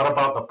years thought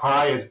about the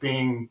pie as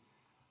being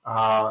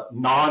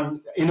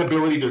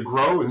inability to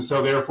grow, and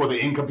so therefore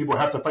the income people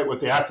have to fight with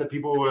the asset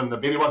people, and the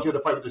baby bonds have to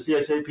fight with the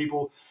CSA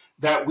people,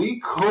 that we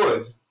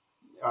could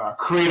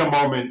create a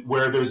moment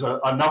where there's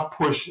enough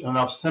push,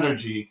 enough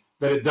synergy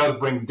that it does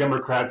bring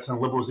Democrats and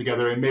liberals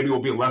together, and maybe it will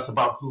be less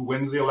about who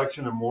wins the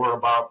election and more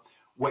about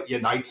what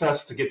unites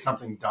us to get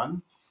something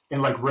done.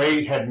 And like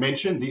Ray had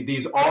mentioned,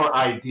 these are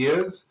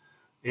ideas.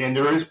 And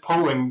there is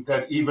polling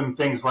that even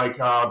things like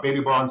baby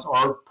bonds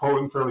are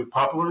polling fairly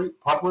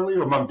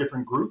popularly among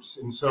different groups.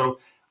 And so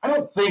I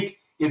don't think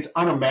it's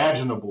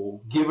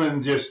unimaginable,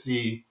 given just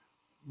the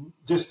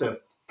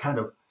kind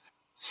of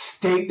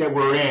state that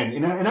we're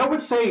in. And I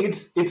would say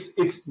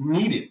it's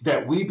needed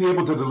that we be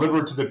able to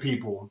deliver to the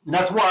people. And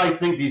that's why I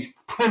think these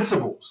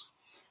principles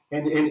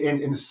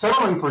and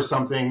settling for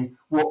something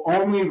will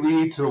only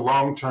lead to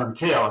long-term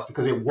chaos,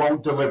 because it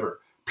won't deliver.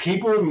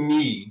 People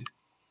need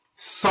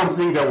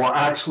something that will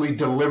actually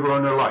deliver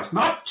in their lives.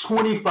 Not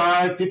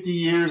 25, 50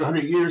 years,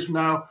 100 years from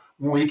now,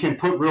 when we can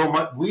put real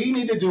money. We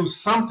need to do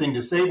something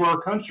to save our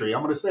country.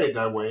 I'm going to say it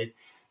that way.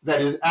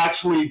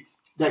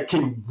 That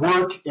can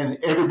work in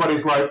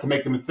everybody's life to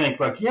make them think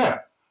like,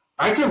 yeah,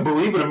 I can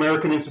believe in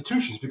American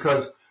institutions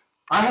because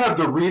I have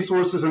the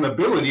resources and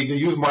ability to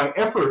use my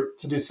effort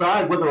to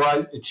decide whether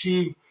I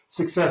achieve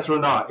success or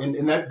not.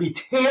 And that be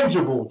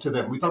tangible to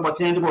them. We talk about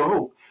tangible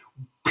hope.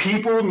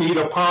 People need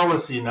a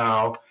policy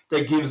now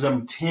that gives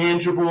them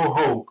tangible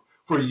hope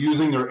for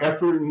using their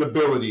effort and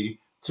ability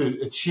to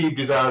achieve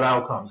desired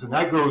outcomes. And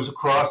that goes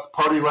across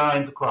party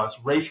lines,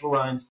 across racial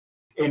lines.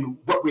 And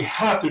what we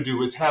have to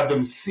do is have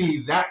them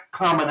see that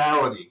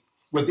commonality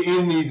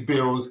within these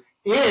bills.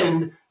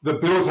 And the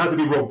bills have to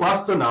be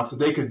robust enough that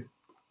they could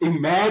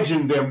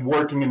imagine them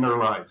working in their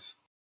lives.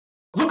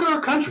 Look at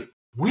our country.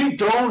 We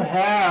don't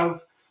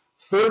have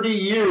 30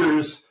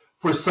 years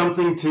for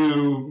something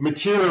to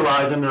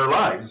materialize in their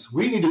lives.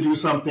 We need to do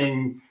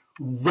something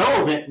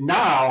relevant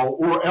now,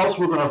 or else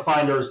we're going to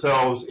find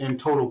ourselves in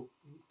total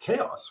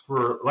chaos,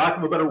 for lack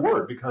of a better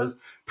word, because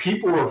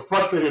people are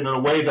frustrated in a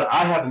way that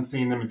I haven't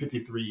seen them in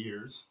 53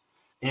 years.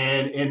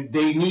 And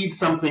they need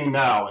something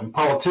now. And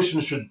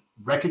politicians should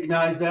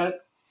recognize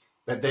that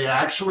they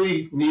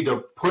actually need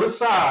to put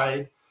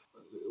aside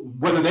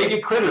whether they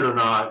get credit or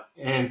not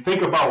and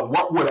think about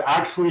what would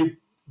actually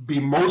be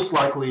most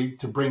likely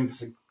to bring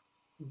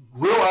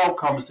real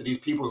outcomes to these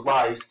people's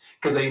lives,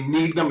 because they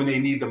need them and they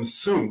need them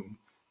soon,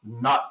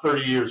 not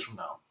 30 years from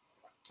now.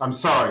 I'm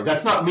sorry,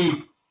 that's not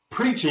me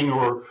preaching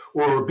or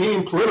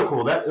being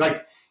political. That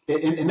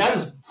and that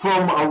is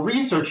from a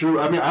researcher.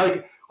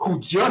 Who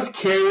just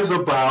cares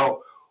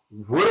about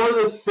what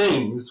are the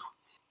things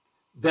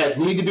that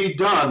need to be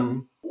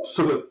done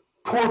so that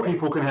poor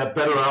people can have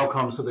better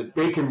outcomes so that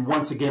they can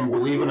once again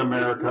believe in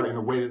America in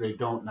a way that they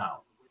don't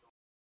now.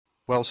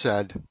 Well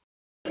said.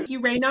 Thank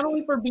you, Ray, not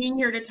only for being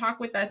here to talk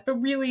with us, but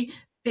really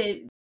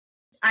that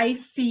I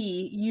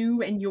see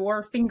you and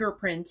your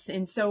fingerprints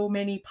in so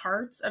many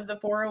parts of the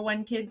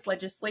 401 Kids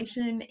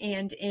legislation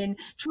and in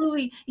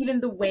truly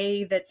even the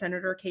way that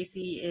Senator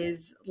Casey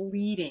is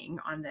leading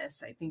on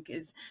this, I think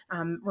is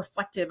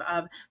reflective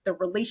of the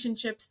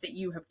relationships that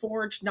you have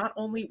forged, not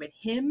only with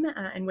him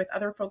and with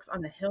other folks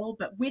on the Hill,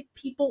 but with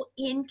people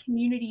in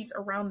communities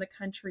around the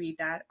country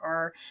that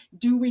are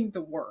doing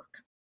the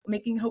work,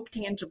 making hope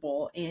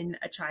tangible in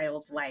a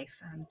child's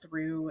life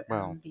through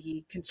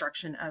the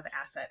construction of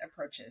asset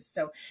approaches.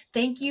 So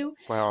thank you.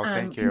 Well,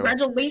 thank you.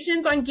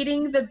 Congratulations on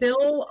getting the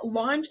bill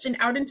launched and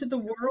out into the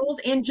world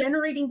and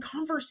generating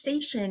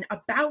conversation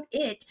about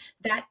it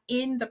that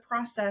in the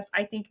process,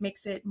 I think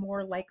makes it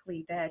more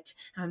likely that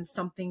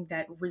something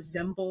that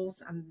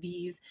resembles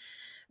these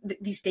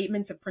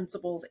statements of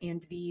principles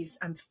and these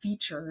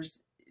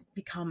features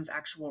becomes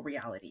actual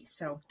reality.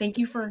 So thank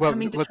you for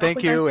coming to talk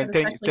with us, and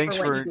thanks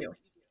for what you do.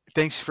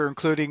 Thanks for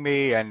including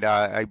me, and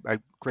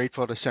I'm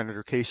grateful to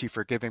Senator Casey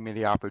for giving me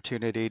the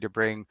opportunity to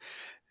bring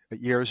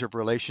years of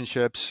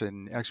relationships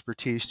and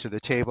expertise to the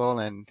table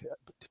and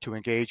to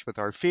engage with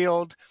our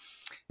field.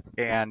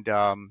 And,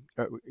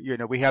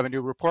 we have a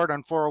new report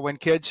on 401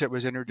 Kids that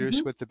was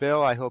introduced with the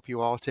bill. I hope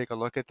you all take a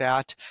look at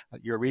that.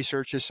 Your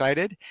research is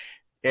cited.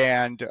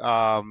 And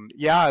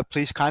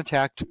please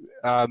contact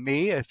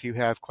me if you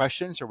have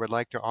questions or would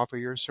like to offer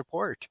your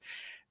support.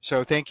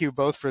 So thank you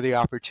both for the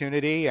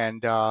opportunity,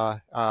 and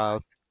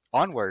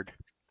onward.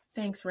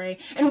 Thanks, Ray.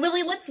 And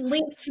Willie, let's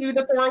link to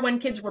the 401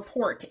 Kids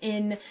report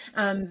in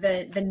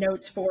the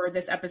notes for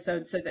this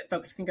episode so that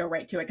folks can go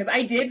right to it. Because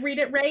I did read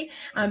it, Ray,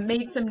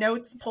 made some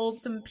notes,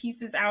 pulled some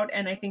pieces out,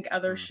 and I think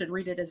others should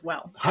read it as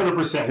well.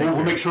 100%.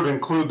 We'll make sure to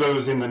include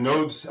those in the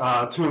notes,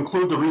 to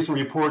include the recent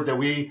report that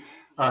we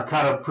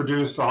kind of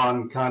produced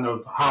on kind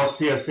of how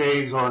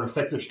CSAs are an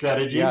effective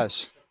strategy.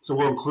 Yes. So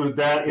we'll include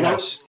that.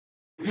 Yes.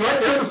 If you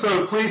like the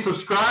episode, please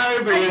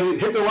subscribe and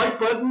hit the like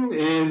button.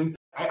 And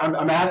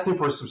I'm asking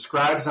for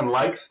subscribes and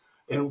likes.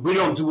 And we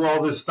don't do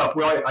all this stuff.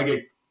 I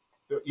get,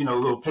 a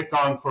little picked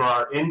on for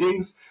our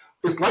endings.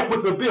 It's like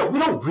with the bill. We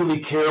don't really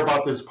care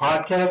about this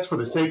podcast for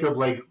the sake of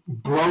like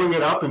blowing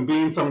it up and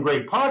being some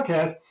great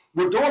podcast.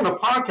 We're doing the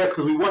podcast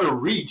because we want to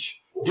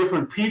reach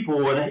different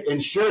people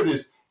and share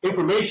this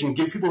information,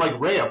 give people like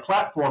Ray a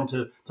platform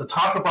to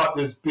talk about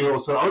this bill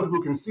so other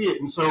people can see it.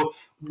 And so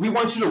we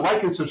want you to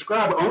like and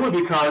subscribe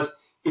only because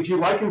if you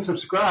like and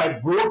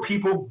subscribe, more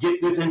people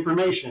get this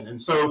information.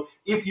 And so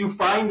if you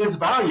find this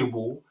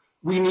valuable,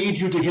 we need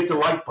you to hit the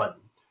like button.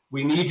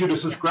 We need you to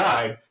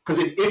subscribe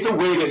because it's a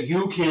way that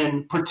you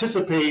can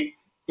participate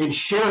in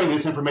sharing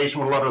this information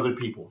with a lot of other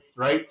people,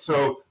 right?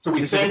 So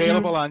we Is it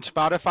available on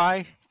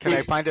Spotify? Can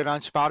I find it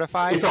on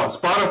Spotify? It's on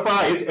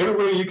Spotify. It's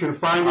everywhere you can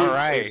find it. All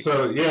right.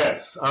 So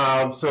yes.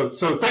 So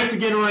thanks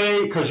again,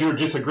 Ray, because you're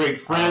just a great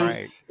friend. All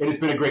right. And it's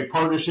been a great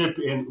partnership,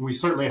 and we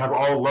certainly have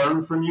all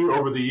learned from you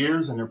over the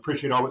years, and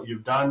appreciate all that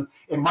you've done.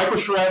 And Michael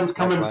Sheridan's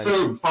coming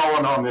soon,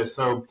 following on this.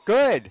 So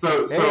good.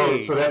 So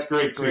that's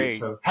great too.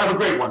 So have a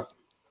great one.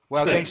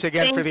 Well, thanks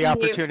again for the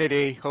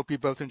opportunity. Hope you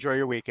both enjoy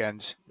your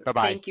weekends.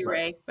 Bye-bye. Thank you,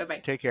 Ray. Bye-bye.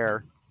 Take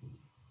care.